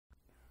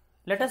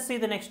Let us see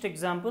the next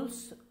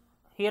examples.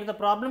 Here the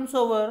problems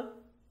over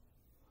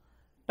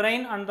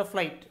train and the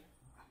flight.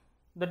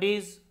 That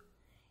is,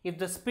 if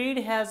the speed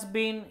has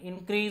been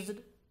increased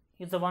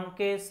is the one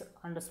case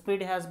and the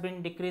speed has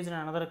been decreased in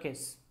another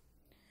case.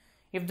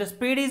 If the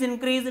speed is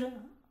increased,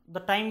 the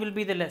time will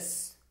be the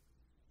less,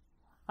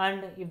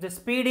 and if the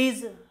speed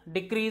is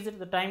decreased,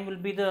 the time will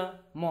be the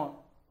more.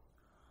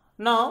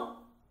 Now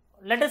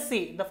let us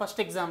see the first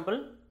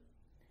example.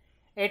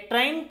 A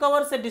train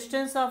covers a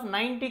distance of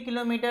 90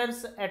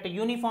 kilometers at a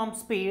uniform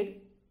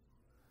speed.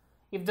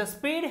 If the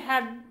speed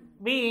had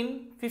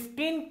been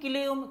 15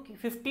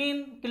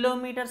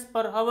 kilometers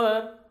per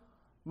hour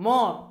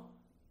more,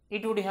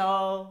 it would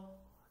have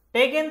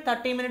taken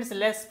 30 minutes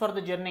less for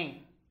the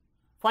journey.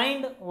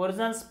 Find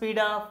original speed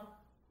of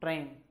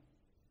train.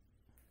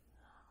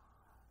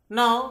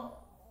 Now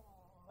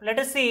let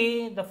us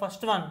see the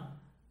first one.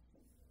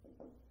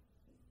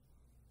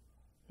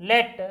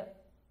 Let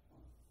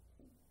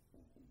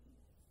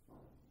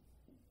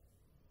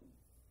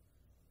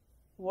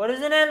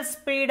original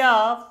speed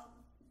of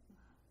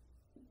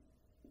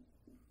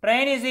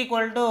train is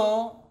equal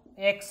to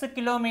x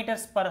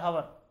kilometers per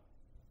hour.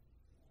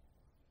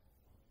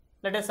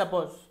 Let us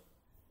suppose.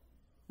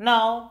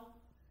 Now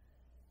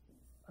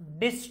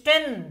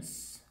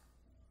distance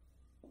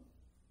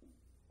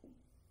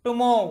to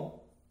move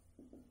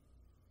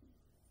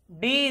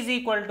d is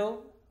equal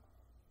to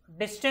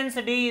distance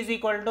d is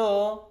equal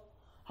to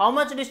how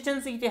much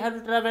distance it have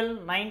to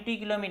travel? 90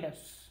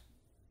 kilometers.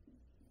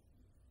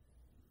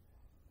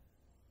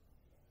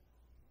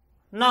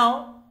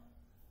 Now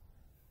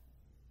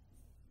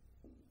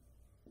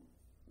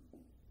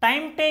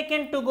time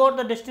taken to go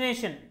to the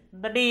destination,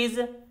 that is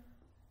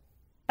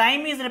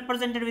time is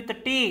represented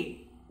with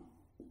t,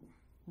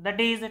 that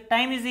is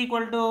time is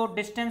equal to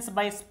distance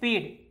by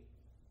speed,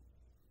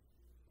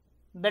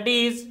 that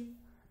is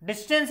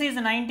distance is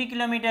 90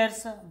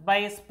 kilometers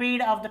by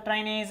speed of the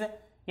train is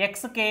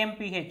x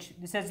kmph.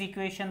 This is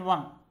equation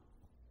 1.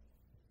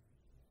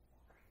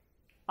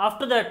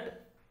 After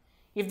that,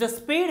 if the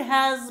speed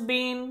has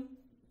been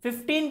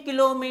 15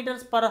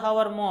 kilometers per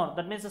hour more,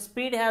 that means the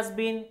speed has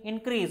been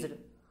increased,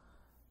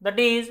 that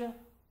is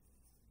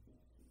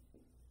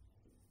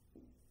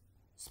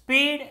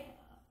speed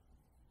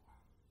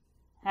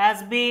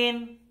has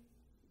been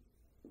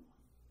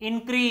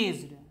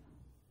increased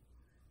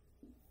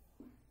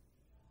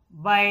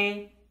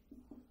by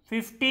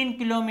 15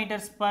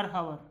 kilometers per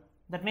hour,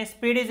 that means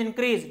speed is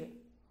increased.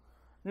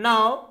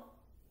 Now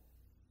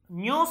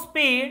new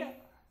speed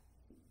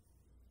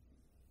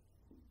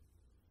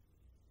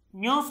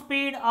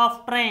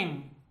of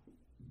train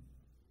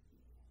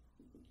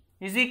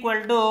is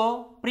equal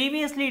to,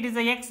 previously it is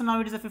a x, now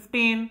it is a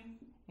 15,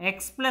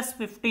 x plus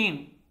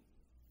 15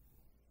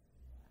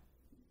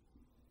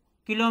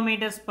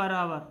 kilometers per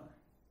hour.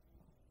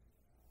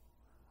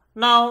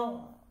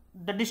 Now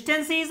the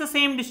distance is the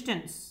same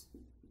distance.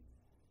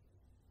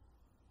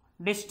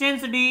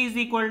 Distance d is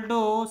equal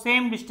to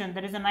same distance,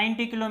 that is a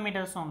 90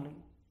 kilometers only.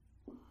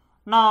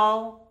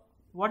 Now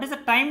what is the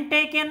time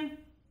taken?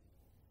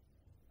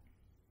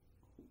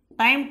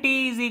 Time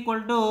t is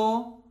equal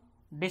to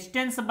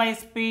distance by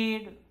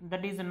speed,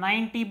 that is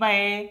 90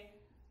 by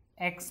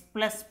x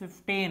plus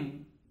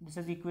 15. This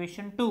is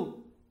equation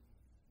 2.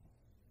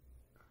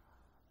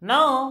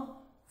 Now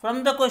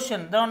from the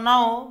question,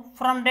 now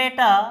from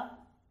data,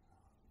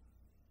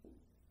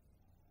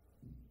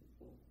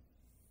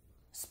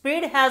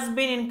 speed has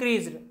been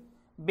increased.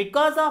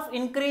 Because of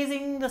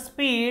increasing the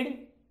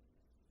speed,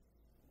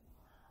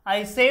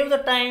 I save the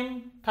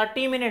time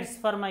 30 minutes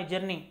for my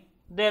journey.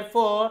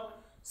 Therefore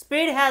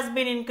speed has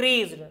been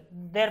increased.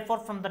 Therefore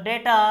from the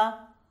data,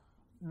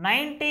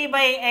 90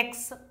 by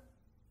x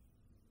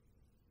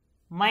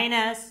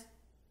minus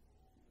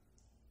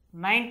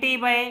 90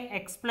 by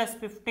x plus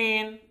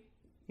 15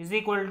 is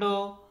equal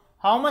to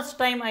how much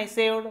time I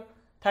saved?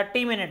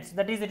 30 minutes.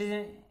 That is, it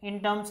is in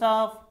terms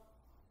of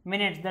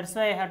minutes. That's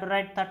why I have to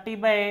write 30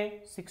 by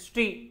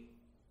 60.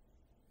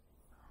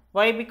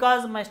 Why?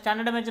 Because my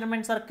standard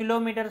measurements are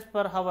kilometers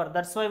per hour.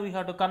 That's why we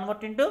have to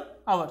convert into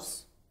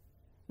hours.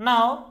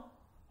 Now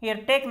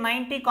here take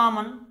 90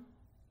 common.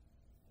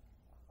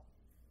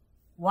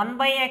 1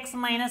 by x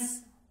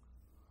minus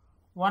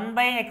 1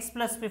 by x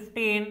plus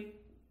 15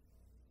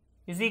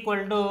 is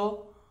equal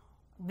to,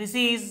 this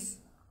is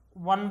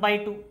 1 by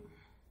 2.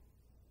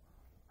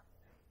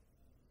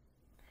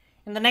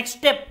 In the next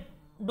step,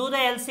 do the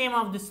LCM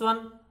of this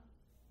one.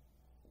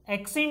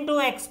 X into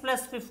x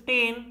plus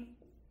 15,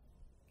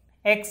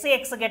 x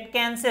get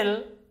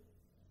cancel,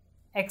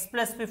 x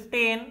plus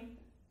 15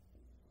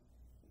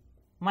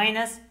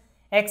 minus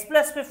x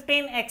plus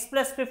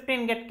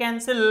 15 get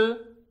cancel,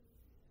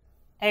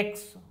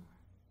 x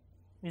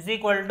is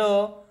equal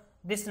to,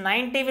 this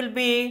 90 will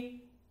be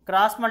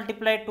cross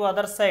multiplied to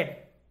other side,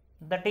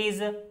 that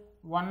is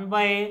 1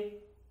 by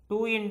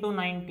 2 into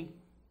 90.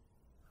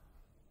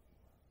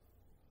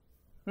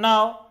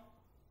 Now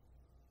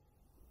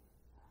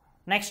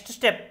next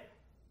step,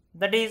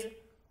 that is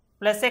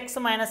plus x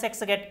minus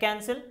x get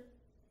cancel.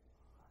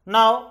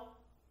 Now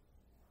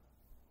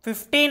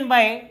 15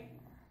 by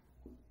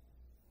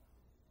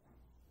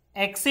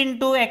x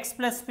into x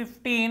plus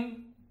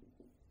 15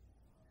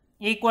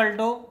 equal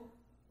to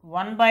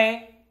 1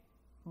 by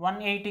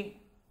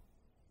 180.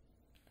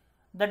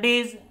 That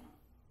is,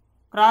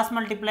 cross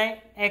multiply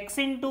x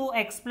into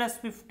x plus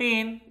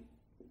 15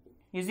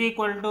 is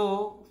equal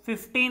to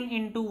 15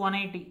 into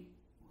 180.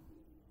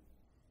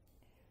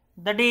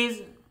 That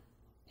is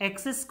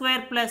x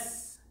square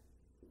plus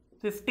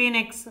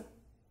 15x.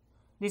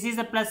 This is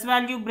the plus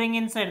value, bring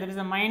inside, there is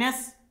a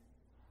minus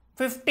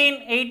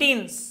 15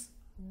 18ths,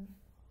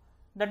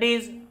 that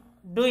is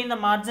do in the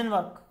margin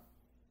work,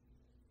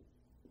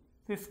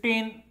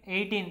 15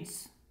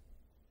 18ths,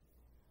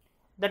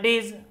 that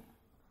is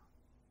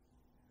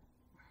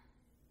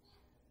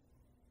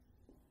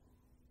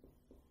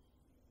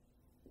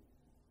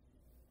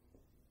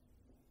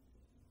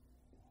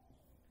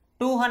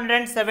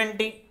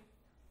 270,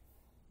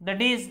 that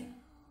is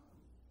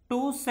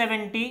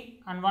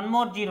 270 and one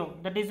more 0,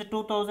 that is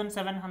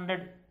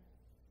 2700.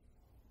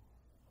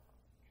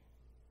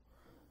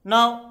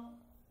 Now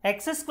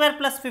x square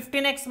plus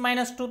 15x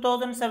minus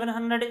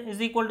 2700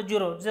 is equal to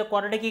 0. This is a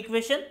quadratic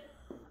equation.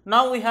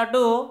 Now we have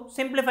to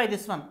simplify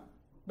this one,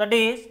 that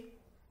is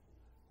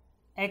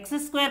x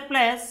square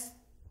plus,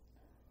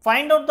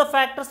 find out the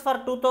factors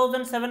for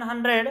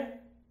 2700.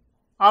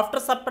 After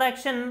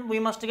subtraction we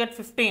must get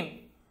 15.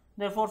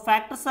 Therefore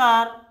factors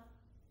are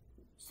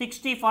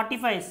 60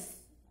 45s.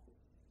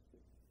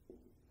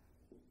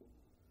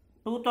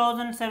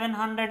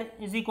 2700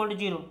 is equal to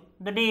 0.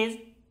 That is,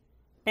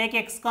 take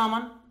x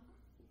common,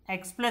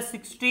 x plus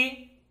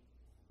 60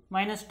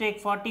 minus take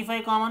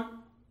 45 common,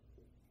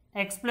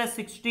 x plus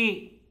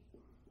 60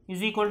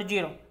 is equal to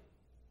 0.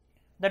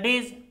 That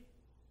is,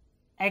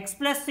 x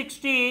plus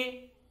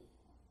 60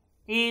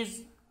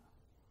 is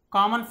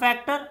common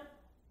factor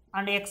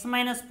and x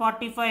minus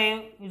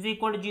 45 is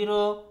equal to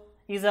 0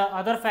 is a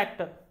other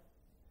factor.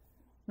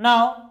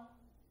 Now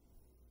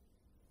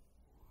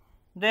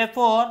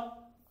therefore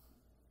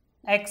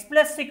x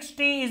plus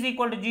 60 is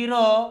equal to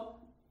 0,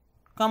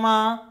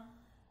 comma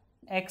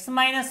x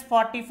minus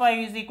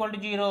 45 is equal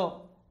to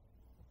 0.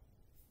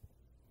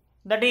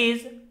 That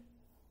is,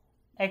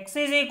 x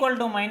is equal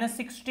to minus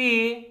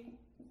 60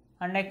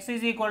 and x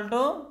is equal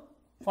to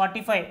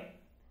 45.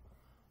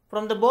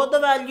 From the both the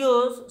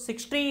values,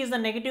 60 is the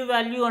negative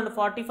value and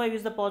 45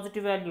 is the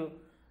positive value.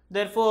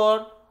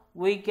 Therefore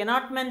we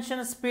cannot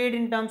mention speed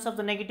in terms of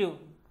the negative.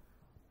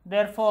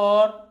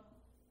 Therefore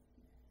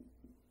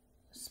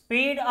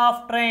speed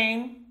of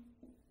train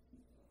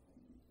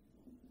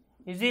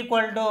is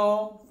equal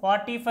to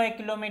 45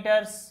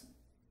 kilometers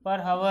per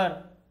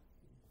hour.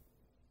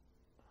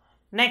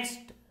 Next,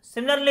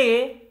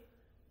 similarly,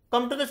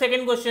 come to the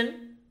second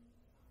question,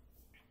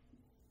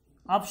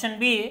 option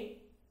B.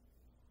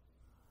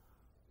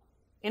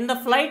 In the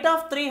flight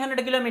of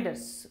 300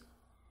 kilometers,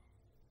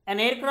 an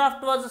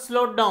aircraft was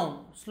slowed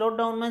down. Slowed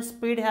down means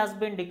speed has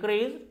been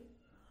decreased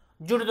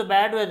due to the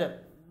bad weather.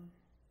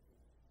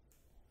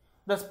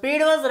 The speed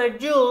was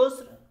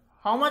reduced.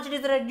 How much it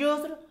is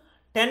reduced?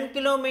 10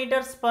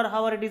 kilometers per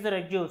hour it is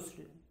reduced.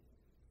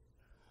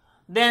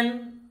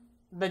 Then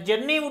the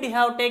journey would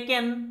have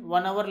taken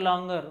 1 hour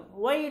longer.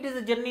 Why it is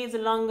the journey is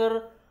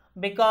longer?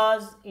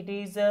 Because it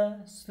is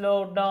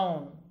slowed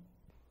down.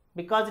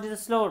 Because it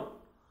is slowed.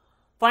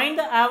 Find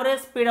the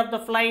average speed of the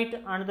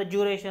flight and the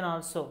duration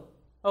also.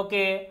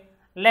 Okay,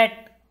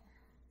 let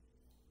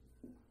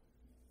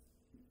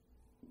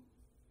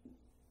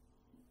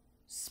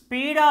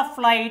speed of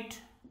flight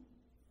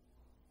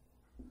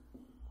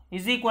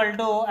is equal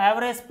to,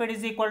 average speed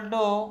is equal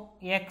to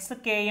x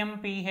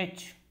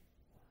kmph.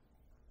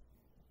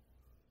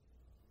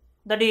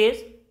 That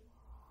is,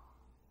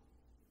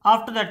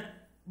 after that,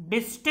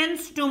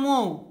 distance to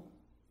move,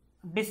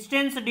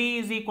 distance d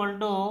is equal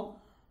to,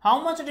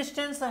 how much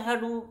distance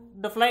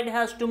the flight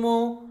has to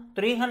move?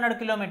 300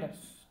 kilometers.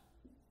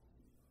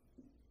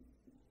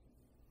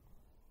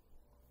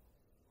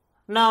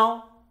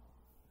 Now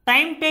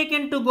time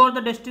taken to go to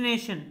the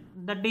destination,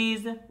 that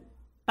is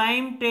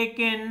time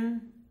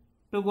taken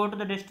to go to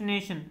the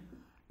destination,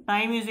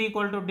 time is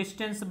equal to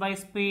distance by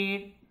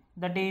speed,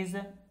 that is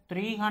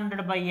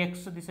 300 by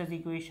x. This is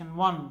equation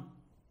 1.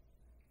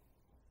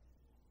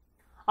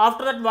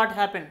 After that what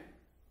happened?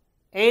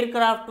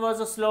 Aircraft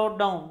was slowed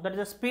down, that is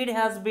the speed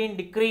has been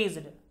decreased.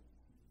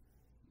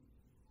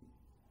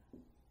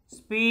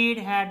 Speed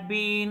had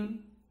been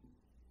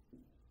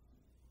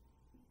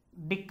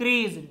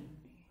decreased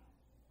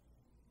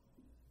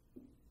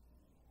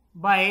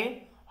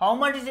by how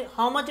much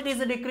it is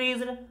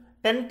decreased?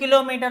 10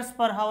 kilometers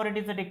per hour it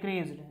is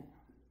decreased.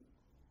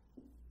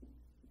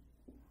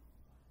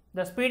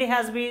 The speed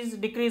has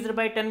been decreased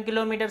by 10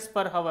 kilometers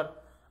per hour.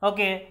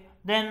 Okay,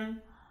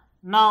 then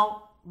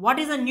now what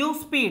is the new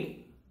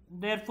speed?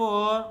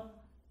 Therefore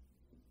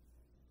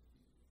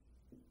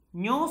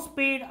new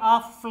speed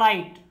of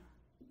flight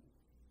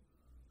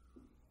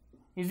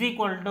is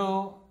equal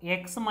to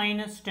x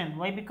minus 10.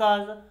 Why?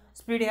 Because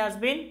speed has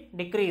been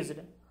decreased.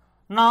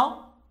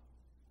 Now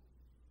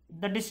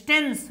the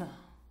distance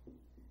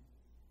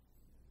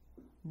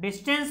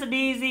distance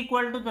d is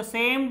equal to the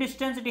same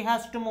distance it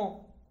has to move,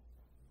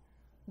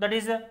 that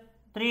is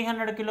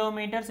 300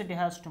 kilometers it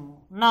has to move.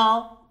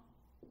 Now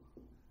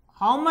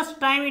how much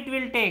time it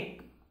will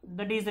take,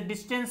 that is the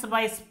distance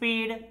by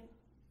speed,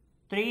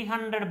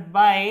 300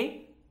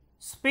 by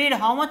speed.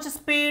 How much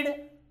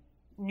speed?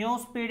 New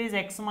speed is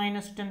x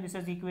minus 10. This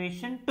is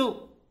equation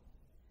 2.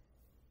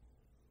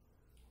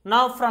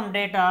 Now from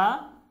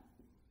data,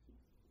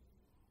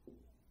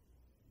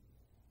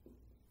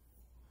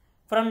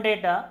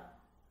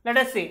 let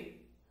us see,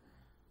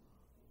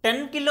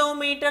 10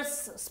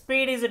 kilometers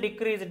speed is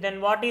decreased,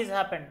 then what is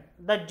happened?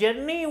 The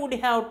journey would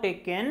have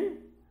taken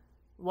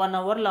 1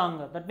 hour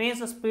longer. That means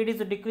the speed is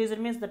decreased,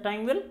 means the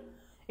time will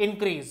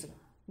increase.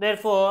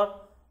 Therefore,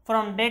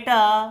 from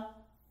data,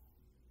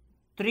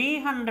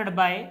 300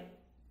 by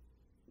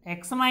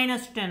x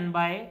minus 10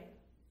 by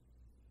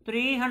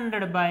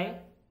 300 by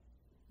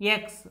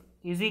x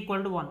is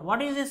equal to 1.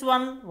 What is this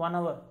 1? 1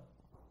 hour.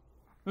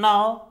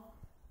 Now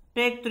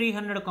take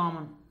 300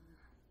 common.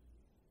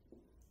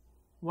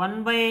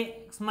 1 by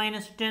x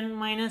minus 10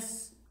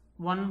 minus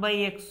 1 by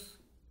x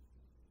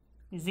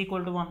is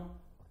equal to 1.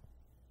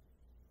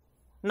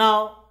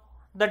 Now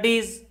that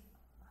is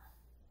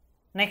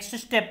next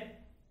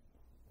step,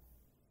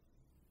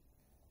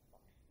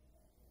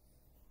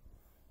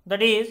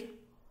 that is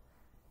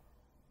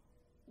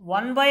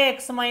 1 by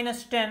x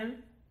minus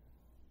 10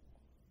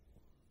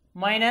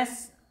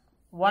 minus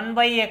 1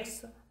 by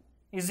x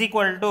is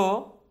equal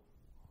to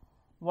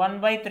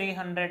 1 by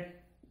 300.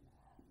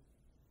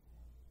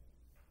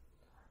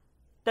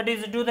 That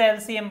is, do the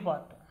LCM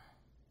part.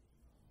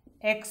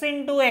 X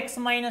into x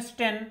minus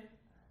 10,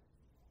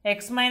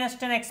 x minus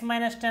 10, x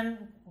minus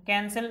 10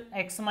 cancel,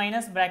 x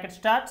minus bracket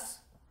starts,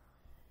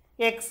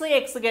 x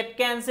get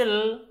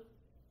cancel,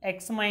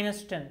 x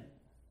minus 10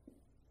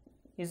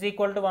 is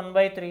equal to 1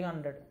 by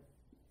 300.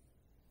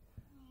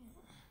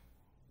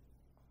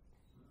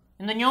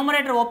 In the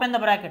numerator, open the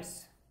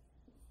brackets.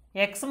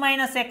 X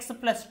minus x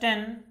plus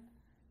 10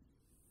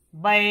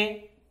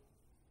 by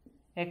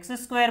x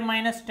square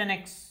minus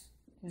 10x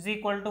is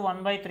equal to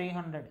 1 by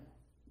 300.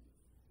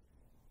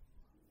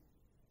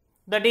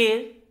 That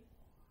is,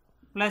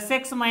 plus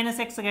x minus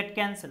x get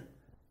cancelled.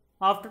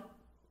 After,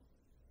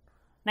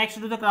 next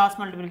do the cross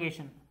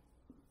multiplication.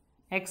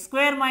 X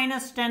square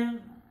minus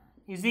 10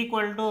 is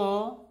equal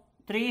to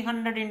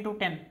 300 into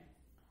 10.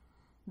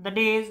 That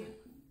is,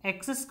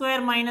 x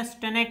square minus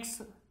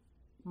 10x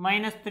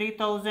minus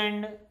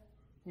 3000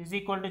 is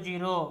equal to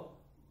 0.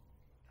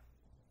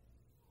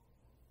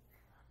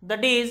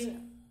 That is,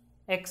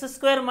 x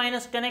square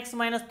minus 10x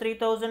minus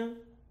 3000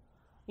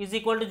 is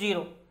equal to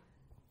 0.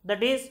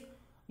 That is,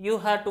 you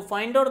have to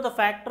find out the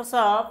factors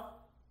of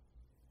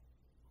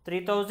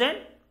 3000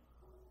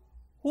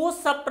 whose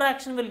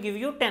subtraction will give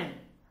you 10.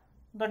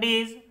 That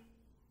is,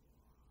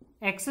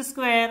 x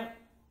square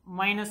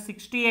minus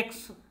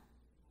 60x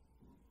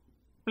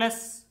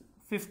plus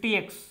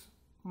 50x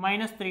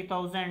minus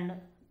 3000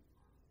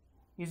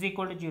 is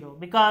equal to 0,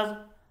 because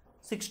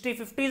 60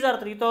 50s are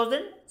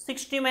 3000,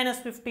 60 minus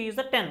 50 is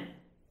the 10.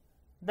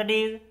 That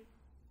is,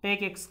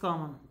 take x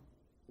common,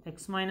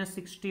 x minus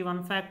 60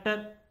 one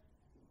factor,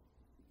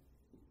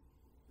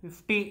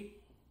 50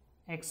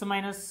 x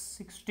minus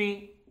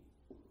 60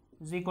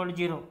 is equal to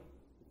 0.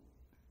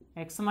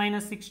 X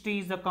minus 60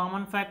 is the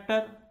common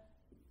factor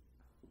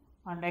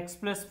and x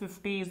plus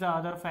 50 is the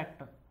other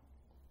factor.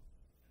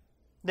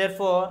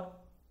 Therefore,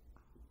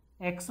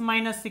 x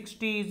minus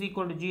 60 is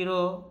equal to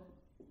 0,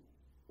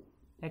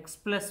 x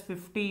plus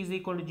 50 is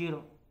equal to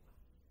 0.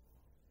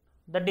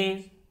 That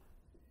is,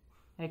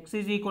 x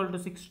is equal to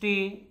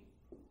 60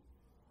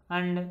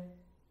 and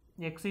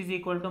x is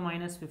equal to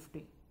minus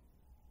 50.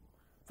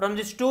 From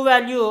these two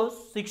values,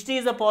 60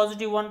 is a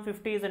positive one,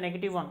 50 is a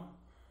negative one.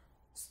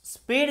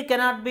 Speed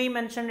cannot be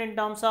mentioned in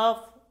terms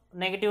of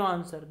negative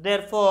answer.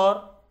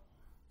 Therefore,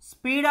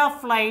 speed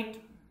of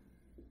flight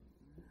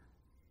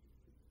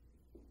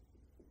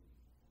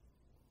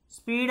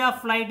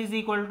is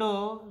equal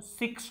to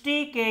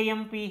 60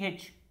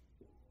 kmph,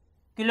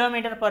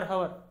 kilometer per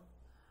hour.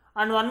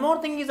 And one more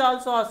thing is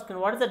also asked,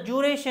 what is the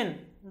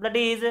duration? That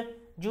is,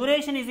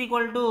 duration is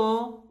equal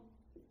to,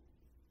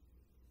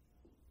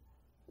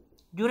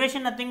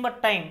 duration nothing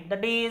but time,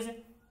 that is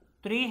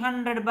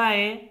 300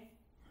 by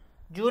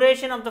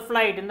duration of the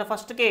flight in the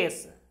first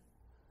case,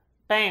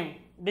 time,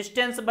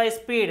 distance by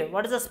speed.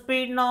 What is the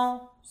speed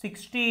now?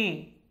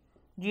 60,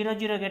 0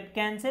 get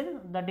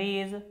cancelled, that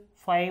is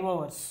 5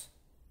 hours.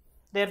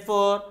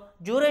 Therefore,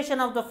 duration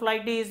of the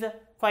flight is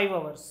 5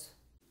 hours.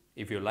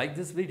 If you like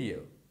this video,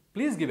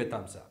 please give a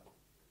thumbs up.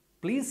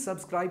 Please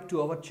subscribe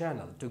to our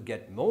channel to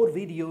get more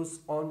videos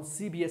on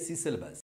CBSE syllabus.